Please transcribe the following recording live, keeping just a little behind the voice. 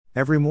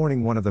Every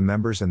morning one of the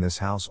members in this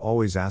house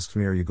always asks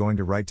me, "Are you going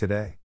to write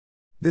today?"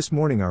 This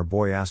morning our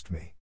boy asked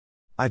me.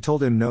 I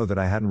told him no, that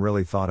I hadn't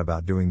really thought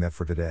about doing that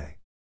for today.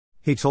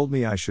 He told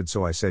me I should,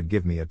 so I said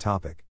give me a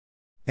topic.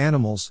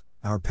 Animals,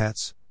 our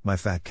pets, my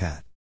fat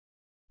cat.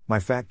 My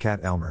fat cat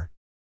Elmer.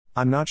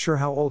 I'm not sure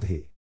how old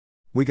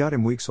we got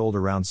him weeks old,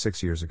 around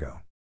 6 years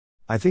ago.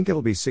 I think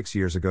it'll be 6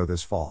 years ago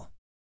this fall.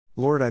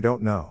 Lord, I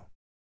don't know.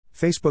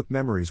 Facebook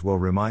memories will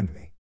remind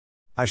me.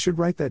 I should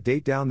write that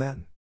date down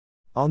then.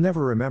 I'll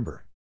never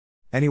remember.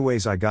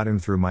 Anyways, I got him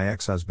through my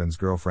ex-husband's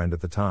girlfriend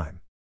at the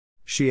time.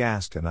 She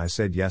asked and I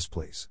said yes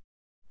please.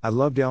 I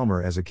loved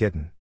Elmer as a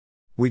kitten.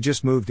 We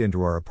just moved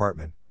into our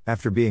apartment,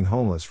 after being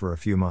homeless for a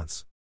few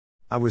months.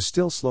 I was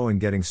still slow in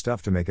getting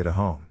stuff to make it a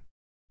home.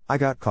 I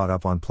got caught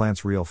up on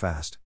plants real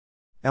fast.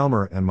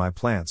 Elmer and my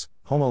plants,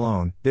 home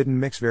alone, didn't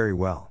mix very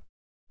well.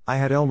 I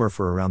had Elmer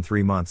for around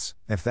 3 months,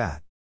 if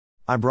that.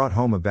 I brought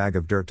home a bag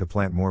of dirt to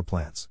plant more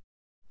plants.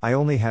 I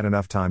only had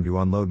enough time to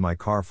unload my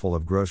car full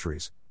of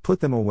groceries, put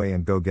them away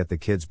and go get the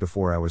kids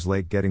before I was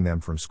late getting them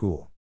from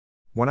school.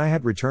 When I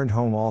had returned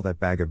home, all that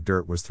bag of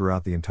dirt was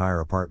throughout the entire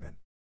apartment.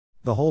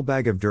 The whole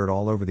bag of dirt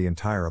all over the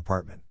entire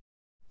apartment.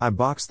 I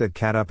boxed that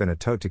cat up in a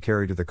tote to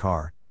carry to the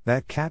car.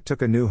 That cat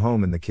took a new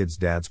home in the kid's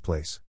dad's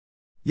place.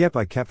 Yep,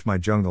 I kept my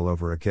jungle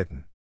over a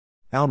kitten.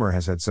 Elmer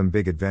has had some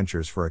big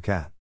adventures for a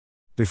cat.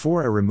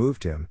 Before I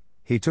removed him,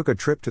 he took a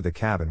trip to the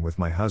cabin with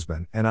my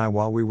husband and I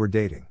while we were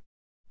dating.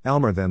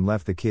 Elmer then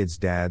left the kids'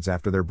 dads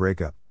after their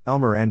breakup.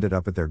 Elmer ended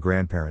up at their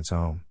grandparents'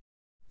 home.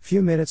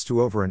 Few minutes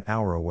to over an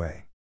hour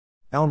away.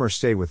 Elmer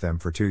stayed with them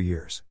for 2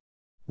 years.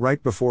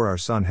 Right before our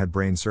son had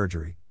brain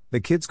surgery, the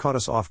kids caught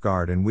us off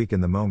guard and weak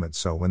in the moment,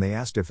 so when they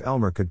asked if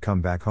Elmer could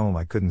come back home,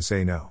 I couldn't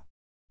say no.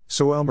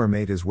 So Elmer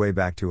made his way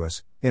back to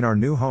us, in our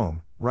new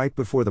home, right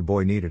before the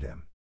boy needed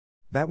him.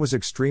 That was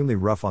extremely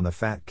rough on the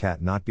fat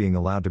cat not being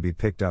allowed to be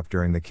picked up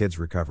during the kid's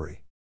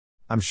recovery.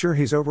 I'm sure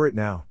he's over it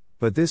now,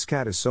 but this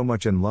cat is so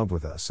much in love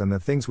with us and the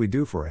things we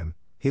do for him.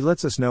 He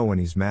lets us know when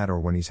he's mad or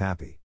when he's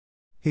happy.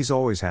 He's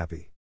always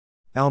happy.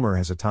 Elmer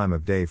has a time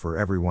of day for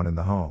everyone in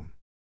the home.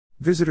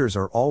 Visitors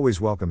are always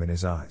welcome in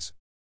his eyes.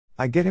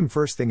 I get him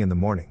first thing in the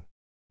morning.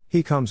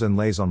 He comes and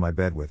lays on my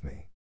bed with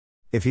me.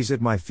 If he's at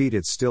my feet,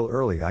 it's still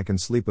early, I can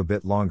sleep a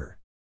bit longer.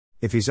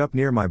 If he's up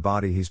near my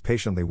body, he's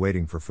patiently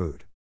waiting for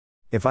food.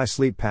 If I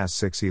sleep past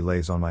 6, he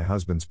lays on my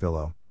husband's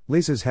pillow,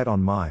 lays his head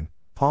on mine,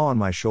 paw on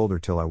my shoulder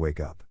till I wake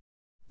up.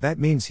 That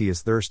means he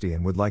is thirsty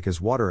and would like his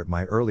water at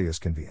my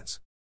earliest convenience.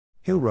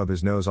 He'll rub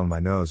his nose on my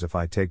nose if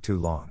I take too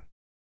long.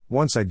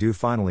 Once I do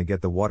finally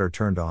get the water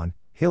turned on,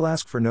 he'll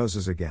ask for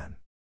noses again.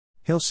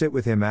 He'll sit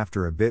with him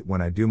after a bit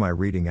when I do my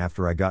reading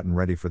after I gotten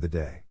ready for the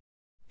day.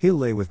 He'll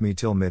lay with me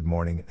till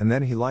mid-morning and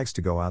then he likes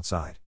to go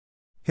outside.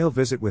 He'll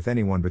visit with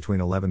anyone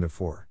between 11 to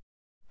 4.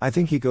 I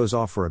think he goes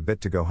off for a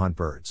bit to go hunt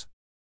birds.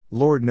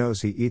 Lord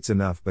knows he eats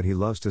enough, but he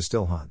loves to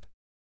still hunt.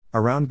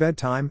 Around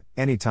bedtime,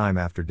 any time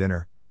after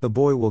dinner, the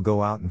boy will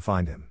go out and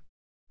find him.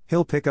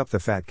 He'll pick up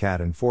the fat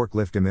cat and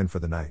forklift him in for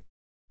the night.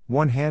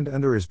 One hand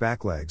under his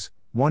back legs,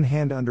 one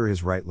hand under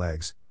his right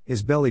legs,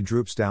 his belly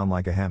droops down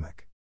like a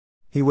hammock.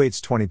 He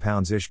weighs 20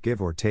 pounds-ish give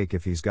or take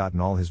if he's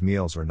gotten all his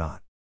meals or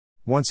not.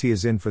 Once he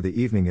is in for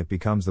the evening, it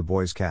becomes the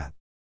boy's cat.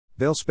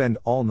 They'll spend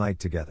all night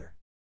together.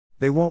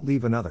 They won't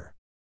leave another.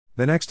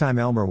 The next time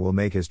Elmer will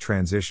make his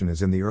transition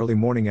is in the early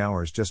morning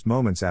hours, just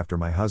moments after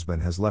my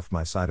husband has left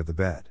my side of the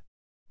bed.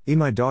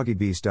 My doggy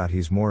beast.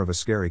 He's more of a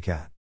scary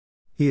cat.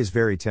 He is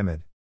very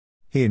timid.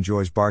 He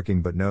enjoys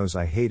barking but knows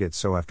I hate it,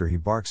 so after he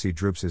barks he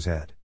droops his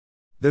head.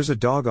 There's a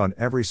dog on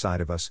every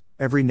side of us,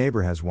 every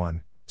neighbor has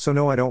one, so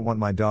no, I don't want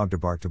my dog to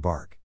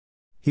bark.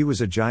 He was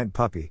a giant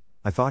puppy.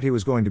 I thought he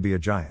was going to be a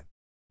giant.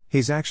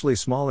 He's actually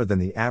smaller than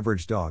the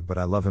average dog, but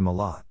I love him a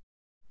lot.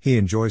 He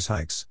enjoys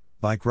hikes,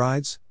 bike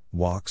rides,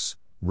 walks,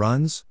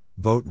 runs,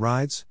 boat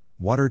rides,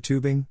 water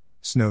tubing,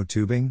 snow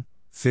tubing,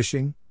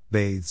 fishing,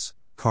 bathes,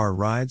 car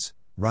rides,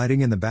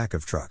 riding in the back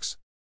of trucks.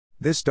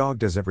 This dog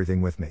does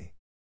everything with me.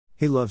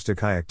 He loves to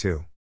kayak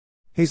too.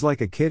 He's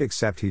like a kid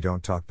except he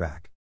don't talk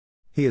back.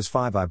 He is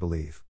 5, I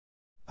believe.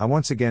 I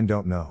once again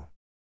don't know.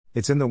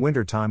 It's in the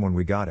winter time when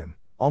we got him,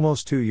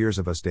 almost 2 years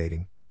of us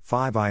dating,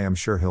 5, I am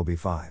sure he'll be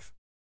 5.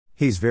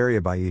 He's very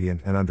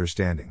obedient and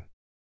understanding.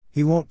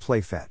 He won't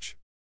play fetch.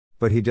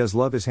 But he does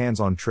love his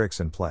hands-on tricks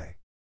and play.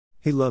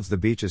 He loves the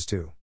beaches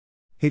too.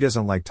 He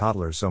doesn't like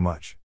toddlers so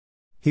much.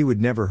 He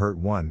would never hurt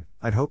one,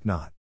 I'd hope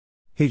not.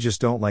 He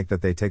just don't like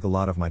that they take a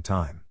lot of my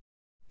time.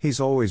 He's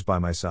always by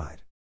my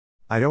side.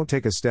 I don't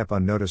take a step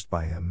unnoticed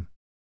by him.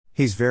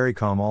 He's very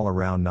calm all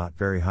around, not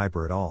very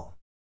hyper at all.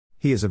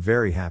 He is a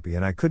very happy,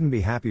 and I couldn't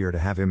be happier to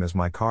have him as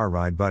my car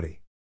ride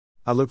buddy.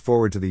 I look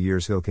forward to the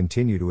years he'll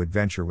continue to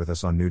adventure with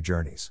us on new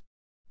journeys.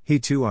 He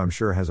too, I'm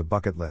sure, has a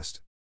bucket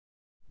list.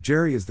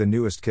 Jerry is the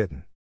newest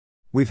kitten.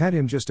 We've had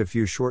him just a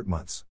few short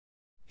months.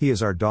 He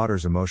is our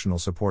daughter's emotional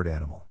support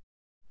animal.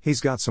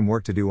 He's got some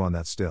work to do on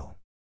that still.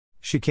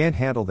 She can't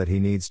handle that he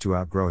needs to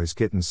outgrow his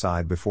kitten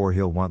side before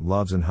he'll want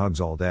loves and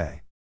hugs all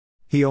day.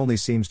 He only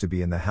seems to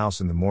be in the house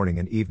in the morning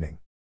and evening.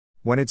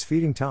 When it's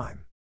feeding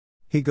time,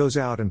 he goes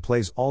out and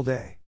plays all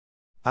day.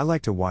 I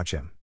like to watch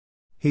him.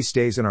 He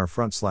stays in our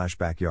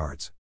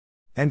front/backyards.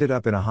 Ended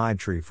up in a high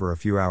tree for a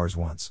few hours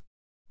once.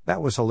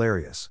 That was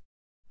hilarious.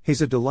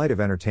 He's a delight of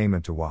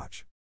entertainment to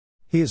watch.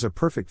 He is a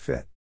perfect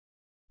fit.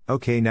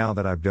 Okay, now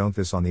that I've done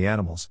this on the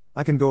animals,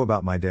 I can go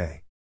about my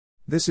day.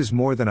 This is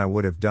more than I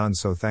would have done,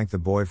 so thank the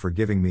boy for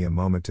giving me a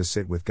moment to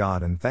sit with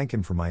God and thank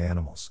Him for my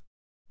animals.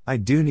 I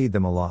do need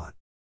them a lot.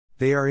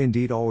 They are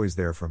indeed always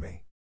there for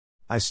me.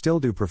 I still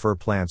do prefer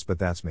plants, but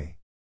that's me.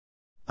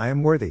 I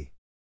am worthy.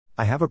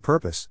 I have a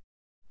purpose.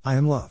 I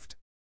am loved.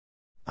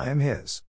 I am His.